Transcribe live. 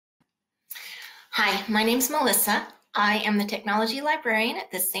Hi, my name's Melissa. I am the technology librarian at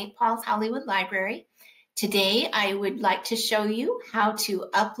the St. Paul's Hollywood Library. Today, I would like to show you how to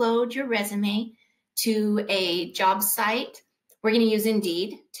upload your resume to a job site. We're going to use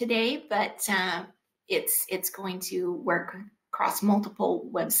Indeed today, but it's going to work across multiple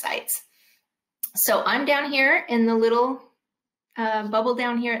websites. So I'm down here in the little bubble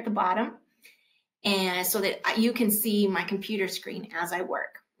down here at the bottom, and so that you can see my computer screen as I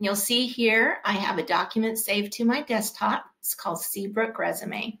work. You'll see here I have a document saved to my desktop. It's called Seabrook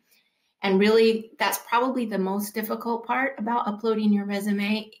Resume. And really, that's probably the most difficult part about uploading your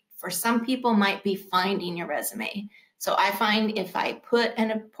resume. For some people, might be finding your resume. So I find if I put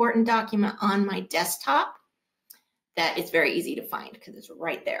an important document on my desktop, that it's very easy to find because it's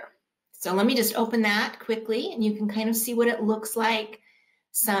right there. So let me just open that quickly, and you can kind of see what it looks like.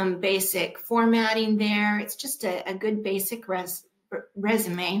 Some basic formatting there. It's just a good basic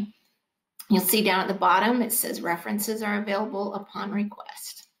resume. You'll see down at the bottom, it says references are available upon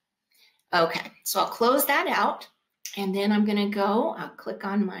request. Okay, so I'll close that out, and then I'm going to I'll click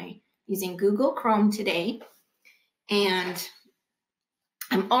on using Google Chrome today, and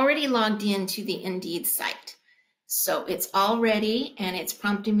I'm already logged into the Indeed site. So it's all ready, and it's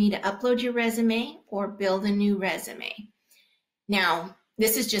prompting me to upload your resume or build a new resume. Now,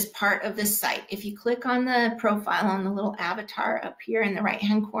 this is just part of the site. If you click on the profile on the little avatar up here in the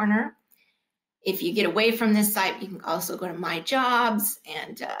right-hand corner, if you get away from this site, you can also go to My Jobs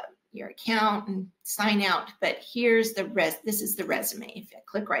and your account and sign out. But here's this is the resume. If I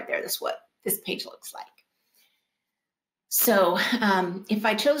click right there, this is what this page looks like. So if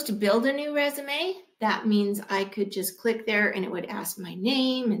I chose to build a new resume, that means I could just click there and it would ask my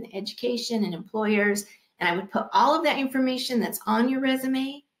name and education and employers. And I would put all of that information that's on your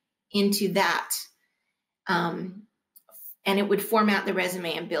resume into that. And it would format the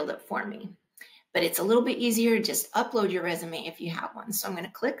resume and build it for me. But it's a little bit easier to just upload your resume if you have one. So I'm going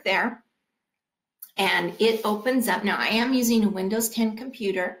to click there. And it opens up. Now, I am using a Windows 10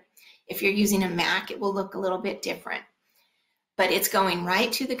 computer. If you're using a Mac, it will look a little bit different. But it's going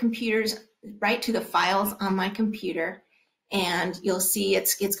right to the files on my computer. And you'll see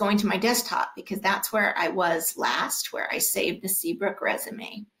it's going to my desktop because that's where I was last, where I saved the Seabrook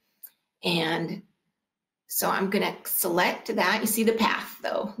resume. And so I'm going to select that. You see the path,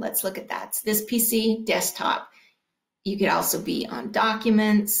 though. Let's look at that. It's this PC, desktop. You could also be on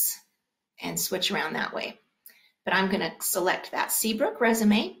documents and switch around that way. But I'm going to select that Seabrook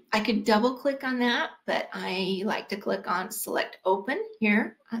resume. I could double click on that, but I like to click on Select Open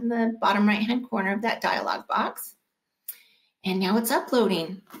here on the bottom right-hand corner of that dialog box. And now it's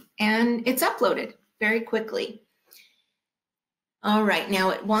uploading, and it's uploaded very quickly. All right, now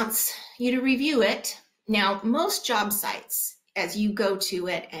it wants you to review it. Now, most job sites, as you go to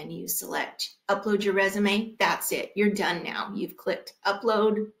it and you select upload your resume, that's it. You're done now. You've clicked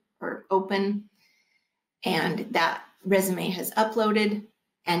upload or open, and that resume has uploaded,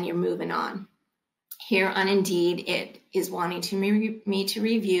 and you're moving on. Here on Indeed, it is wanting me to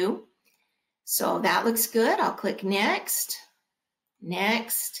review. So that looks good. I'll click Next.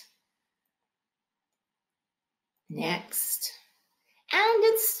 Next, next, and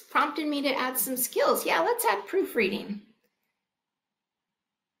it's prompted me to add some skills. Yeah, let's add proofreading.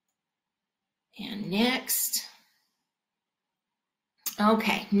 And next.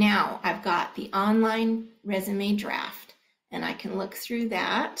 Okay, now I've got the online resume draft, and I can look through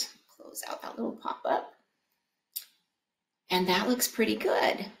that, close out that little pop-up, and that looks pretty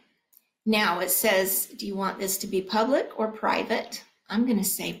good. Now it says, do you want this to be public or private? I'm going to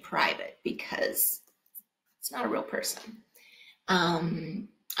say private because it's not a real person. I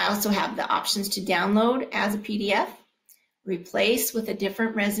also have the options to download as a PDF, replace with a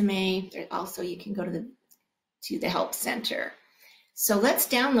different resume. Also, you can go to the Help Center. So let's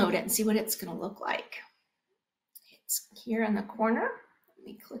download it and see what it's going to look like. It's here in the corner. Let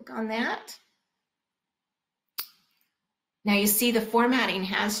me click on that. Now you see the formatting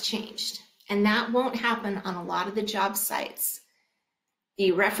has changed, and that won't happen on a lot of the job sites.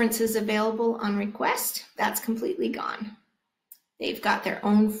 The references available on request, that's completely gone. They've got their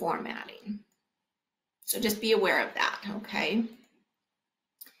own formatting. So just be aware of that, okay?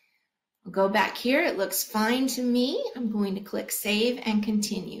 I'll go back here. It looks fine to me. I'm going to click Save and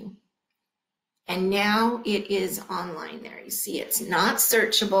Continue. And now it is online there. You see it's not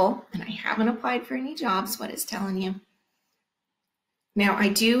searchable, and I haven't applied for any jobs, what it's telling you. Now I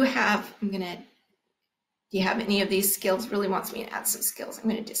do have, do you have any of these skills? Really wants me to add some skills. I'm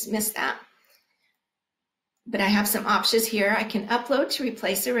going to dismiss that. But I have some options here. I can upload to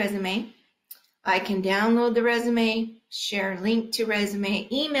replace a resume. I can download the resume, share link to resume,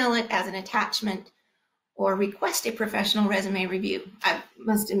 email it as an attachment, or request a professional resume review. I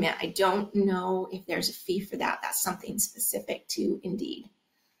must admit, I don't know if there's a fee for that. That's something specific to Indeed.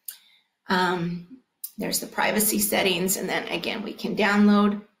 There's the privacy settings, and then again, we can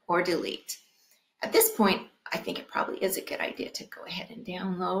download or delete. At this point, I think it probably is a good idea to go ahead and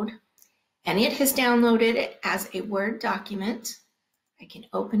download. And it has downloaded it as a Word document. I can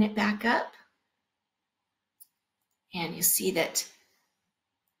open it back up, and you see that,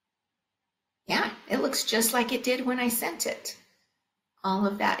 yeah, it looks just like it did when I sent it. All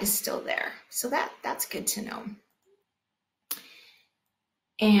of that is still there. So that's good to know.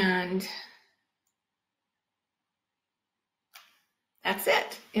 And that's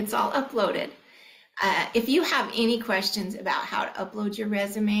it. It's all uploaded. If you have any questions about how to upload your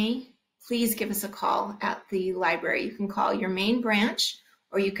resume, please give us a call at the library. You can call your main branch,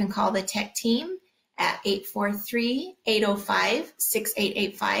 or you can call the tech team at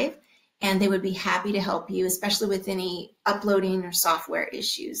 843-805-6885, and they would be happy to help you, especially with any uploading or software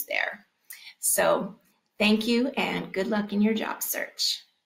issues there. So thank you, and good luck in your job search.